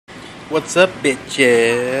What's up,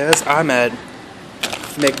 bitches? I'm at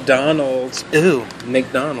McDonald's. Ooh,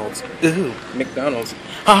 McDonald's. Ooh, McDonald's.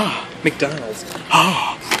 Ah, McDonald's.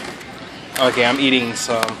 Ah. Okay, I'm eating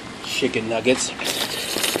some chicken nuggets.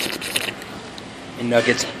 And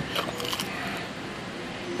nuggets.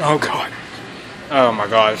 Oh, God. Oh, my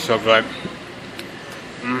God, it's so good.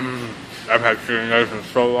 I've had chicken nuggets in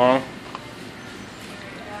so long.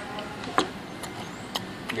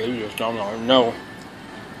 Yeah, you just don't know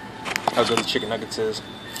how good the chicken nuggets is.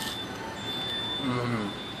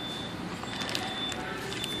 Oh,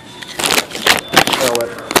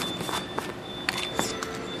 wait.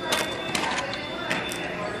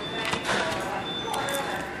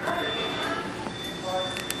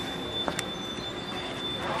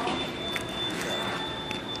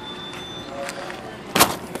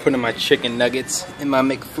 Putting my chicken nuggets in my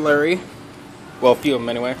McFlurry. Well, a few of them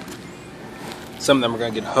anyway. Some of them are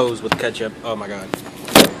gonna get hosed with ketchup. Oh my God.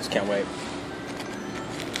 Just can't wait.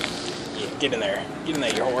 Yeah, get in there. Get in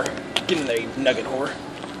there, you whore. Get in there, you nugget whore.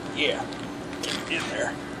 Yeah. Get in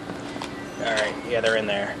there. Alright, yeah, they're in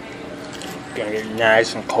there. Gonna get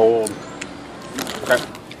nice and cold. Okay.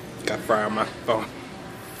 Got fire on my phone.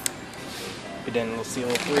 Get in a little see a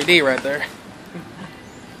little 3D right there.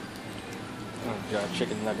 Oh God,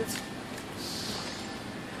 chicken nuggets.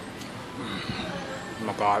 Oh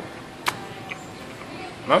my God.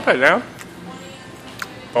 I'm upside down.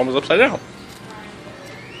 Phone was upside down.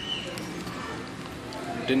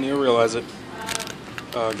 Didn't even realize it.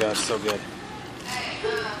 Oh gosh, so good.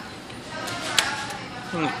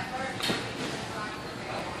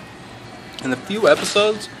 In a few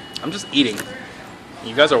episodes, I'm just eating.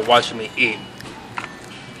 You guys are watching me eat.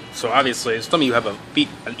 So obviously, some of you have an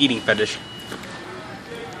eating fetish.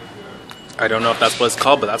 I don't know if that's what it's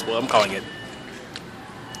called, but that's what I'm calling it.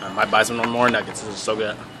 I might buy some more nuggets. This is so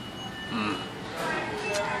good.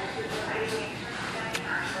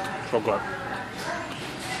 So good.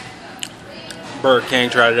 Burger King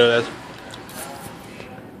tried to do this.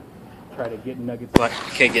 Try to get nuggets like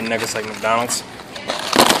can't get nuggets like McDonald's.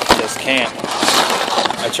 Just can't.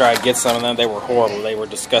 I tried to get some of them. They were horrible. They were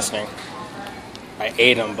disgusting. I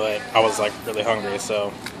ate them, but I was like really hungry,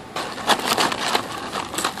 so.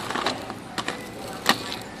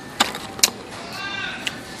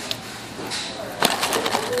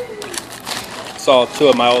 Saw two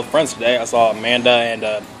of my old friends today. I saw Amanda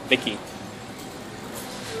and Vicky.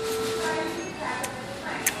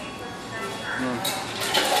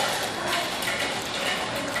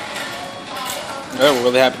 They were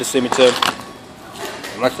really happy to see me too.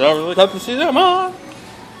 I'm not sure I was really happy to see them, huh?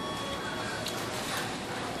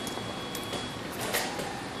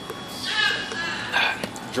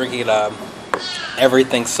 Drinking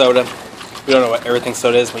everything soda. You don't know what everything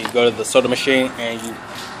soda is when you go to the soda machine and you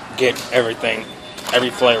get everything, every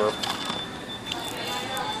flavor.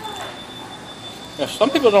 Yeah, some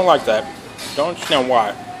people don't like that. Don't understand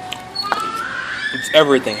why. It's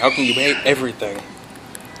everything. How can you hate everything?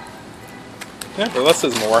 Yeah, but less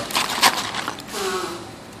is more.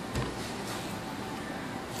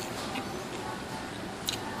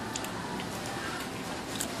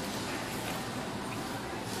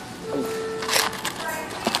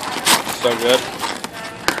 So good.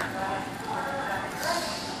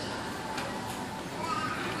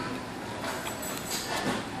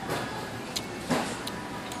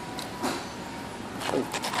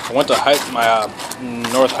 I went to my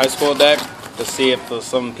North High School today to see if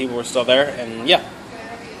some people were still there, and yeah.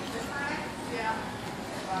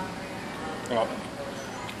 Well,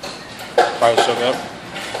 probably so good.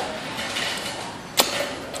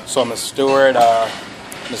 So Miss Stewart,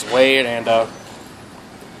 Miss Wade, and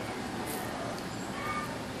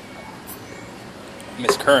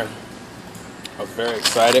Miss Curran. I was very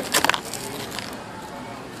excited.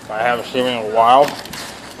 I haven't seen her in a while.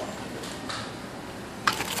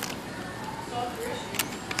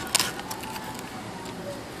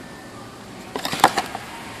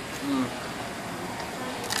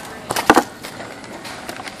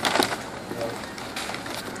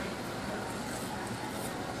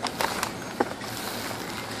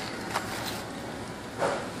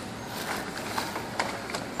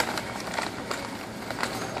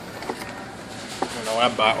 You know, when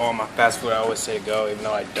I buy all my fast food, I always say to go, even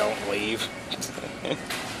though I don't leave.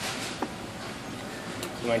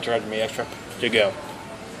 You ain't charging me extra to go.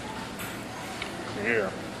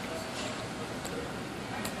 Yeah.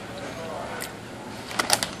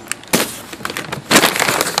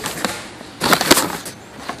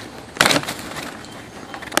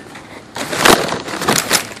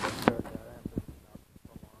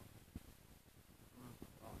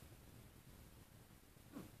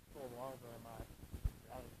 longer in my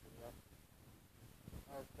reality video.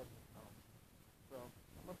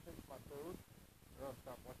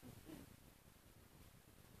 stop watching